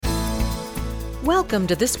Welcome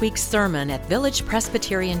to this week's sermon at Village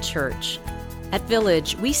Presbyterian Church. At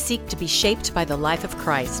Village, we seek to be shaped by the life of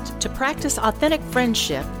Christ, to practice authentic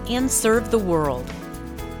friendship, and serve the world.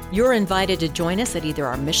 You're invited to join us at either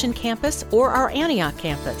our Mission Campus or our Antioch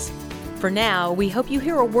campus. For now, we hope you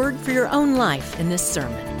hear a word for your own life in this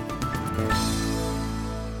sermon.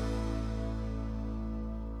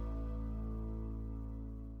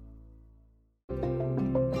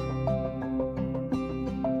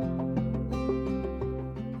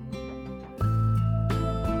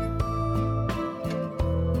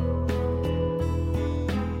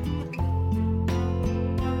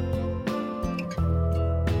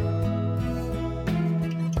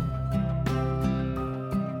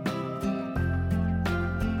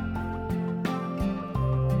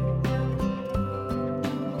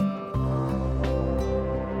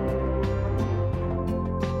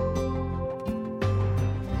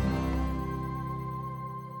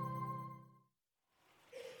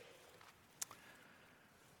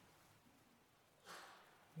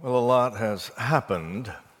 Well, a lot has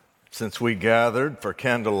happened since we gathered for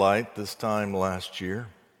candlelight this time last year.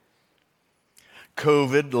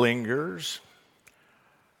 COVID lingers.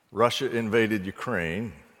 Russia invaded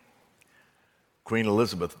Ukraine. Queen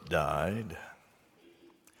Elizabeth died.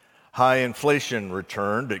 High inflation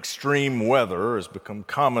returned. Extreme weather has become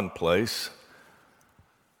commonplace.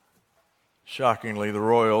 Shockingly, the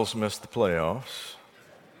Royals missed the playoffs.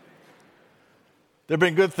 There have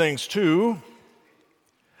been good things, too.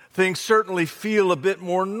 Things certainly feel a bit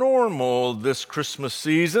more normal this Christmas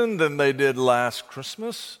season than they did last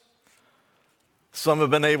Christmas. Some have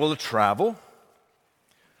been able to travel.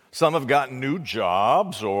 Some have gotten new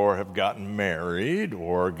jobs or have gotten married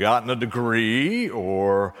or gotten a degree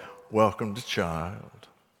or welcomed a child.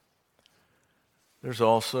 There's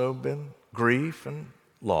also been grief and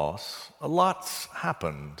loss. A lot's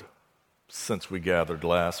happened since we gathered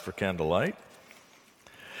last for candlelight.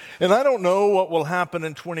 And I don't know what will happen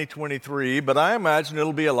in 2023, but I imagine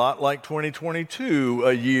it'll be a lot like 2022,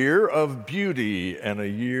 a year of beauty and a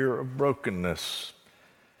year of brokenness.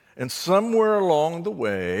 And somewhere along the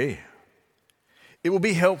way, it will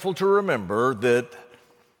be helpful to remember that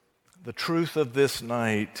the truth of this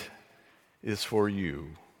night is for you.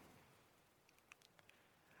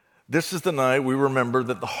 This is the night we remember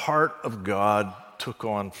that the heart of God took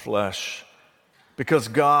on flesh, because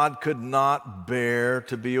God could not bear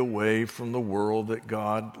to be away from the world that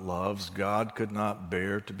God loves. God could not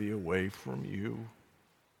bear to be away from you.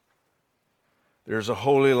 There's a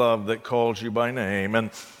holy love that calls you by name.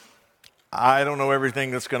 And I don't know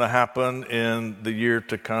everything that's going to happen in the year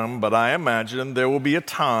to come, but I imagine there will be a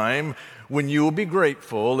time when you will be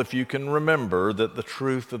grateful if you can remember that the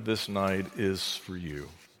truth of this night is for you.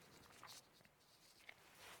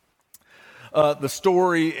 The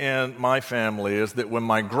story in my family is that when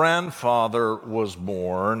my grandfather was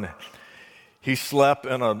born, he slept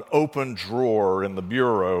in an open drawer in the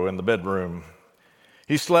bureau in the bedroom.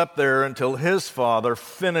 He slept there until his father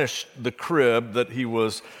finished the crib that he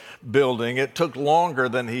was building. It took longer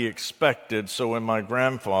than he expected, so when my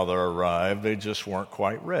grandfather arrived, they just weren't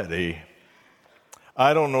quite ready.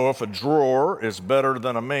 I don't know if a drawer is better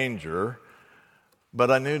than a manger,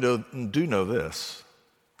 but I do know this.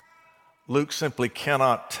 Luke simply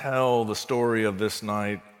cannot tell the story of this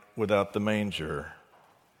night without the manger.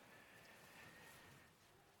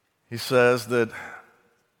 He says that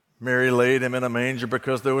Mary laid him in a manger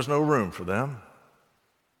because there was no room for them.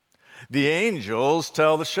 The angels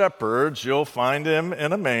tell the shepherds, you'll find him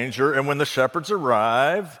in a manger, and when the shepherds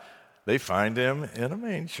arrive, they find him in a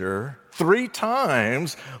manger. 3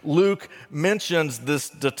 times Luke mentions this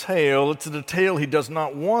detail. It's a detail he does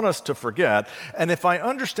not want us to forget. And if I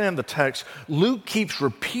understand the text, Luke keeps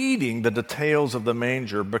repeating the details of the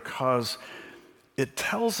manger because it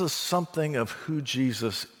tells us something of who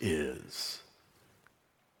Jesus is.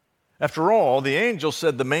 After all, the angel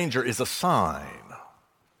said the manger is a sign.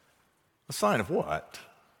 A sign of what?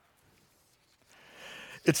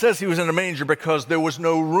 It says he was in a manger because there was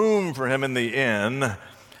no room for him in the inn.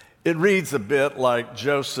 It reads a bit like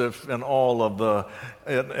Joseph and all of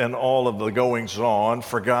the goings-on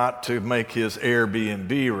forgot to make his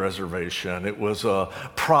Airbnb reservation. It was a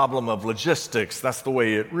problem of logistics. That's the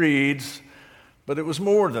way it reads. But it was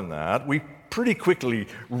more than that. We pretty quickly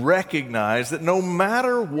recognize that no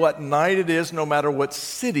matter what night it is, no matter what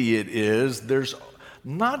city it is, there's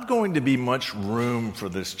not going to be much room for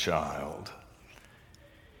this child.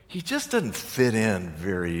 He just doesn't fit in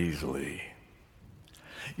very easily.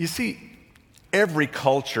 You see, every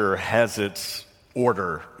culture has its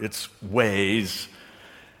order, its ways.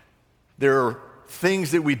 There are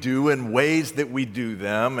things that we do and ways that we do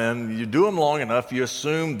them, and you do them long enough, you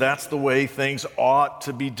assume that's the way things ought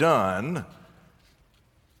to be done.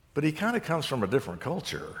 But he kind of comes from a different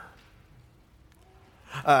culture.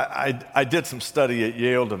 I did some study at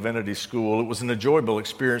Yale Divinity School. It was an enjoyable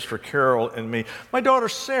experience for Carol and me. My daughter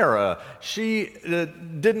Sarah, she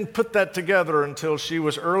didn't put that together until she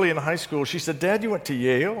was early in high school. She said, "Dad, you went to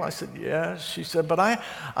Yale?" I said, "Yeah." She said, "But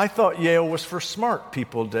I thought Yale was for smart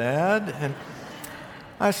people, Dad." And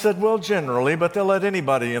I said, "Well, generally, but they'll let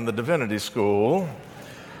anybody in the divinity school."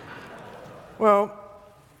 Well,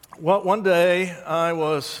 one day I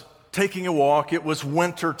was taking a walk. It was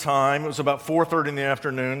winter time. It was about 4:30 in the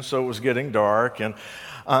afternoon, so it was getting dark. And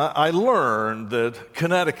I learned that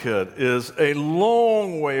Connecticut is a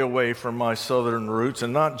long way away from my southern roots,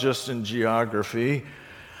 and not just in geography.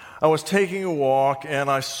 I was taking a walk, and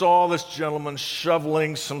I saw this gentleman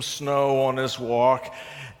shoveling some snow on his walk.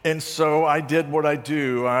 And so I did what I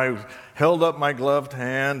do. I held up my gloved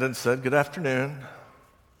hand and said, "Good afternoon."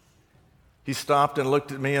 He stopped and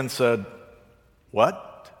looked at me and said, "What?"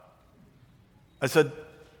 I said,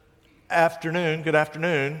 "Afternoon, good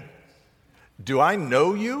afternoon. Do I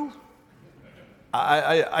know you?"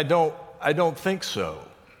 I don't think so.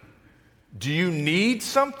 "Do you need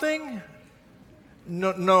something?"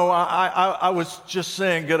 No, I was just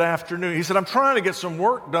saying good afternoon. He said, "I'm trying to get some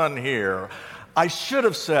work done here." I should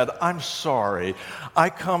have said, "I'm sorry. I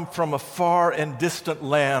come from a far and distant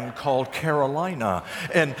land called Carolina.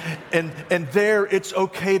 And there it's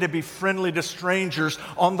okay to be friendly to strangers.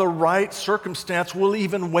 On the right circumstance, we'll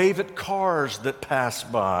even wave at cars that pass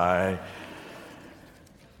by."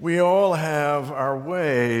 We all have our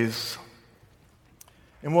ways.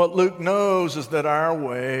 And what Luke knows is that our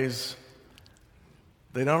ways,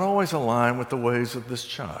 they don't always align with the ways of this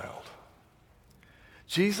child.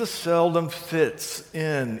 Jesus seldom fits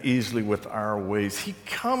in easily with our ways. He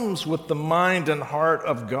comes with the mind and heart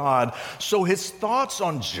of God, so his thoughts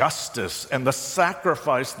on justice and the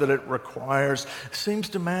sacrifice that it requires seems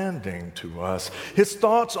demanding to us. His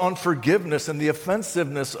thoughts on forgiveness and the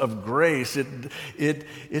offensiveness of grace,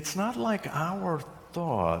 it's not like our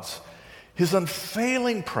thoughts. His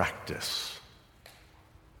unfailing practice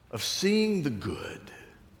of seeing the good,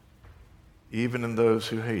 even in those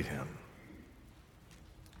who hate him,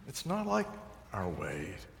 it's not like our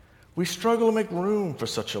way. We struggle to make room for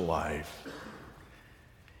such a life.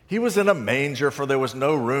 He was in a manger, for there was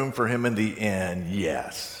no room for him in the inn,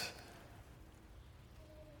 yes.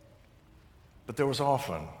 But there was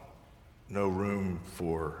often no room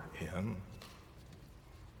for him.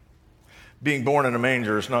 Being born in a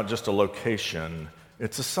manger is not just a location.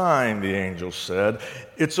 It's a sign, the angel said.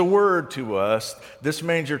 It's a word to us. This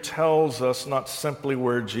manger tells us not simply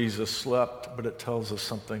where Jesus slept, but it tells us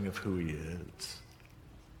something of who he is.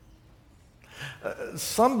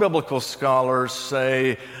 Some biblical scholars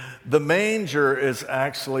say the manger is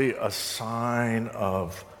actually a sign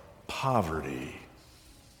of poverty.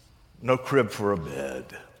 No crib for a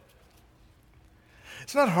bed.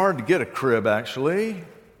 It's not hard to get a crib, actually.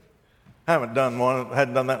 I hadn't done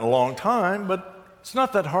that in a long time, but it's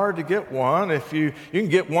not that hard to get one. If you can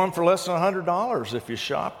get one for less than $100 if you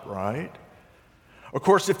shop right. Of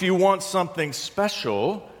course, if you want something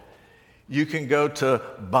special, you can go to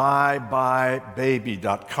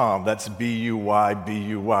buybaby.com. That's B-U-Y,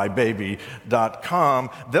 baby.com.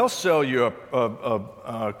 They'll sell you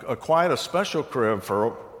a quite a special crib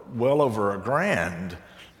for well over $1,000.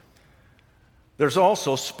 There's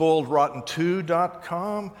also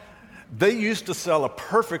spoiledrotten2.com. They used to sell a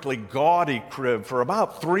perfectly gaudy crib for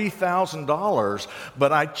about $3,000,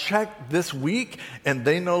 but I checked this week and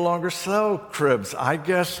they no longer sell cribs. I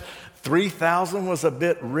guess $3,000 was a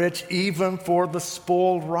bit rich even for the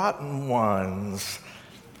spoiled rotten ones.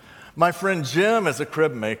 My friend Jim is a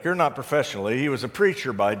crib maker, not professionally. He was a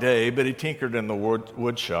preacher by day, but he tinkered in the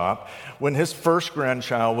wood shop. When his first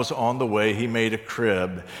grandchild was on the way, he made a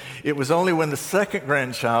crib. It was only when the second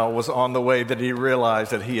grandchild was on the way that he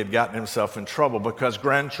realized that he had gotten himself in trouble, because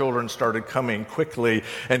grandchildren started coming quickly,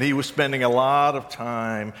 and he was spending a lot of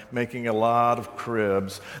time making a lot of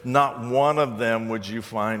cribs. Not one of them would you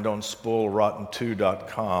find on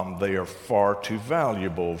spoiledrotten2.com. They are far too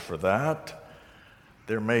valuable for that.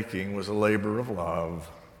 Their making was a labor of love.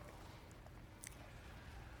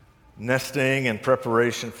 Nesting in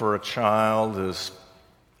preparation for a child it's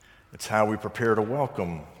how we prepare to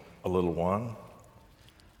welcome a little one.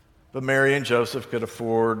 But Mary and Joseph could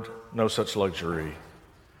afford no such luxury.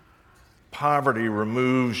 Poverty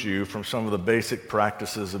removes you from some of the basic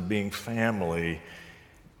practices of being family.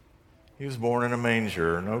 He was born in a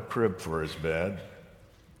manger, no crib for his bed.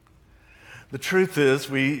 The truth is,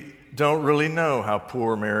 we don't really know how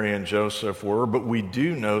poor Mary and Joseph were, but we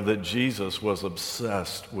do know that Jesus was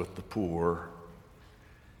obsessed with the poor.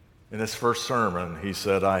 In his first sermon, he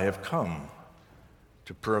said, "I have come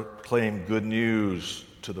to proclaim good news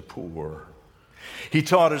to the poor." He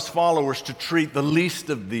taught his followers to treat the least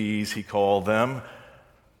of these, he called them,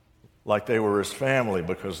 like they were his family,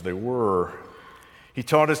 because they were. He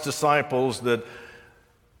taught his disciples that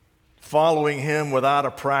following him without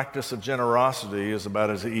a practice of generosity is about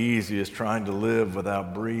as easy as trying to live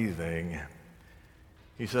without breathing.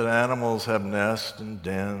 He said, "Animals have nests and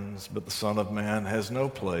dens, but the Son of Man has no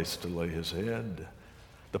place to lay his head."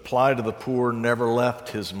 The plight of the poor never left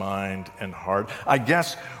his mind and heart. I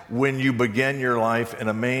guess when you begin your life in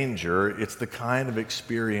a manger, it's the kind of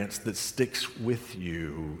experience that sticks with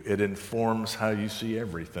you. It informs how you see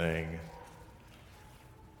everything.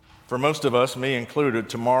 For most of us, me included,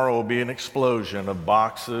 tomorrow will be an explosion of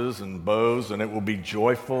boxes and bows, and it will be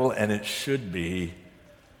joyful, and it should be.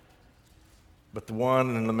 But the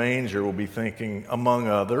one in the manger will be thinking, among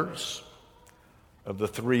others, of the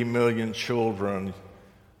 3 million children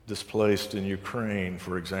displaced in Ukraine,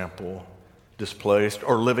 for example, displaced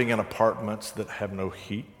or living in apartments that have no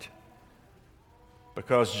heat.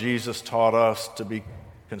 Because Jesus taught us to be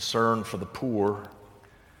concerned for the poor,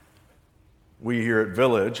 we here at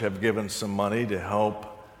Village have given some money to help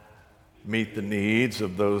meet the needs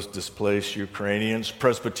of those displaced Ukrainians.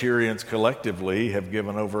 Presbyterians collectively have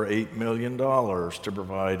given over $8 million to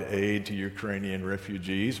provide aid to Ukrainian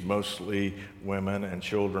refugees, mostly women and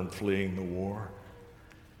children fleeing the war.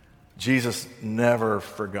 Jesus never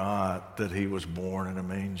forgot that he was born in a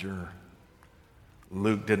manger.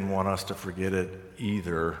 Luke didn't want us to forget it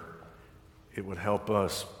either. It would help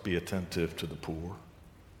us be attentive to the poor.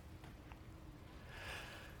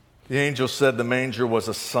 The angel said the manger was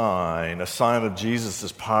a sign of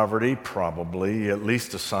Jesus' poverty, probably, at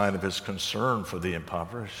least a sign of his concern for the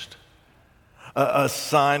impoverished. A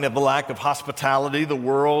sign of the lack of hospitality the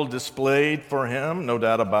world displayed for him, no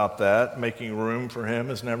doubt about that. Making room for him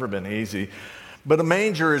has never been easy. But a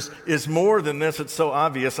manger is more than this. It's so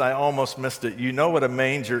obvious I almost missed it. You know what a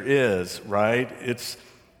manger is, right? It's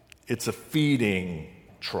a feeding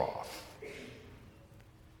trough.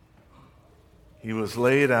 He was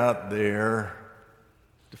laid out there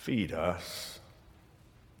to feed us.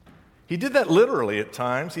 He did that literally at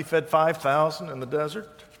times. He fed 5,000 in the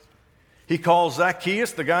desert. He called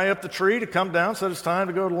Zacchaeus, the guy up the tree, to come down, said it's time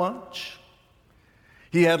to go to lunch.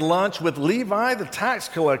 He had lunch with Levi, the tax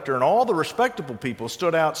collector, and all the respectable people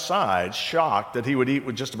stood outside, shocked that he would eat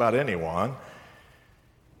with just about anyone.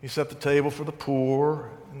 He set the table for the poor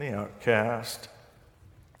and the outcast.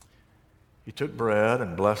 He took bread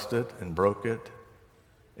and blessed it and broke it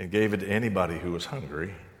and gave it to anybody who was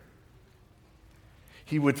hungry.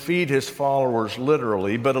 He would feed his followers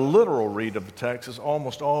literally, but a literal read of the text is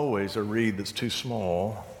almost always a read that's too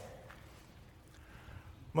small.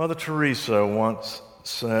 Mother Teresa once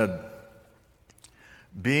said,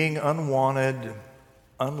 "Being unwanted,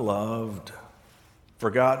 unloved,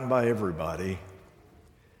 forgotten by everybody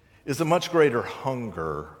is a much greater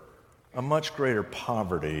hunger, a much greater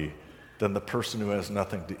poverty than the person who has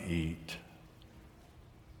nothing to eat."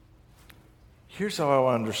 Here's how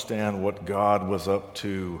I understand what God was up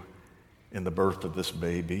to in the birth of this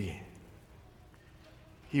baby.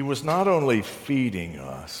 He was not only feeding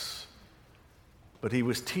us, but he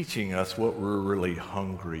was teaching us what we're really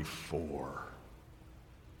hungry for.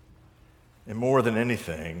 And more than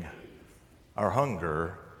anything, our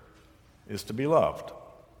hunger is to be loved,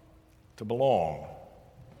 to belong,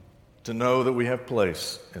 to know that we have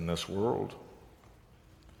place in this world.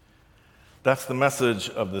 That's the message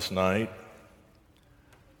of this night.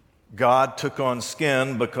 God took on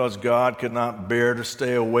skin because God could not bear to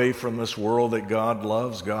stay away from this world that God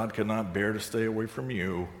loves. God could not bear to stay away from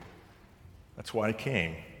you. That's why he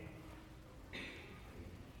came.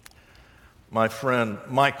 My friend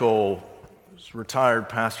Michael is a retired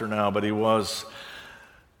pastor now, but he was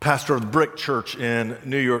pastor of the Brick Church in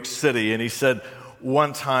New York City, and he said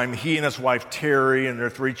one time he and his wife Terry and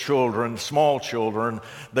their 3 children, small children,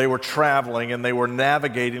 they were traveling and they were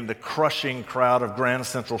navigating the crushing crowd of Grand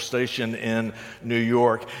Central Station in New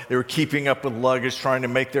York. They were keeping up with luggage, trying to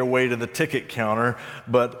make their way to the ticket counter,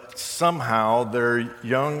 but somehow their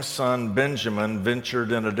young son Benjamin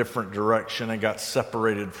ventured in a different direction and got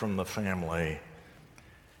separated from the family.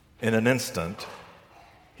 In an instant,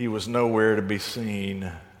 he was nowhere to be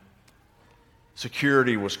seen.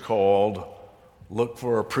 Security was called. Look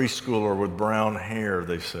for a preschooler with brown hair,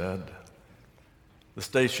 they said. The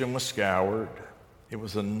station was scoured. It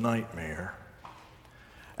was a nightmare.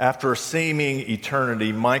 After a seeming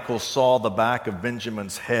eternity, Michael saw the back of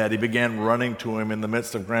Benjamin's head. He began running to him in the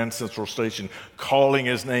midst of Grand Central Station, calling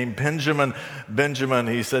his name, "Benjamin, Benjamin."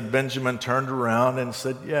 He said, Benjamin turned around and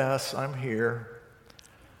said, "Yes, I'm here."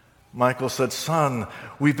 Michael said, "Son,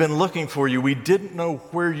 we've been looking for you. We didn't know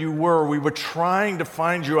where you were. We were trying to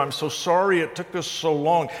find you. I'm so sorry it took us so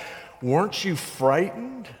long. Weren't you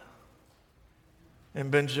frightened?" And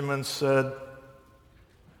Benjamin said,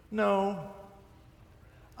 "No,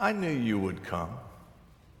 I knew you would come.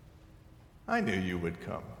 I knew you would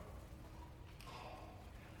come."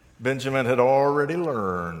 Benjamin had already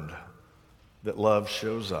learned that love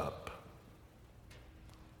shows up.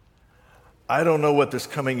 I don't know what this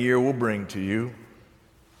coming year will bring to you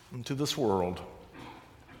and to this world.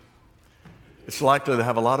 It's likely to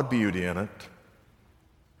have a lot of beauty in it.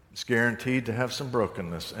 It's guaranteed to have some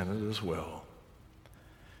brokenness in it as well.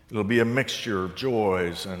 It'll be a mixture of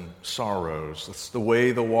joys and sorrows. That's the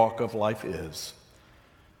way the walk of life is.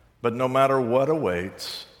 But no matter what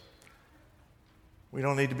awaits, we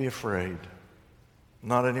don't need to be afraid.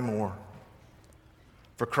 Not anymore.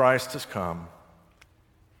 For Christ has come.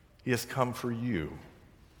 He has come for you.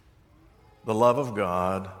 The love of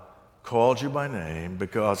God called you by name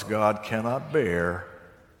because God cannot bear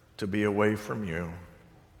to be away from you.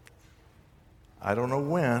 I don't know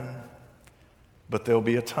when, but there'll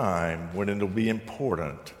be a time when it'll be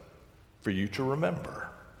important for you to remember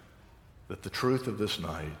that the truth of this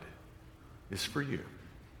night is for you.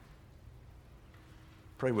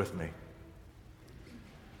 Pray with me.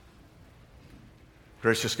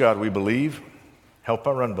 Gracious God, we believe. Help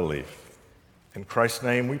our unbelief. In Christ's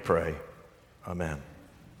name we pray. Amen.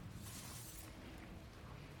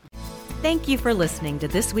 Thank you for listening to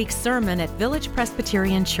this week's sermon at Village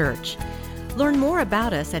Presbyterian Church. Learn more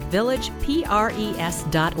about us at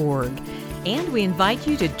villagepres.org, and we invite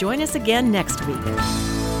you to join us again next week.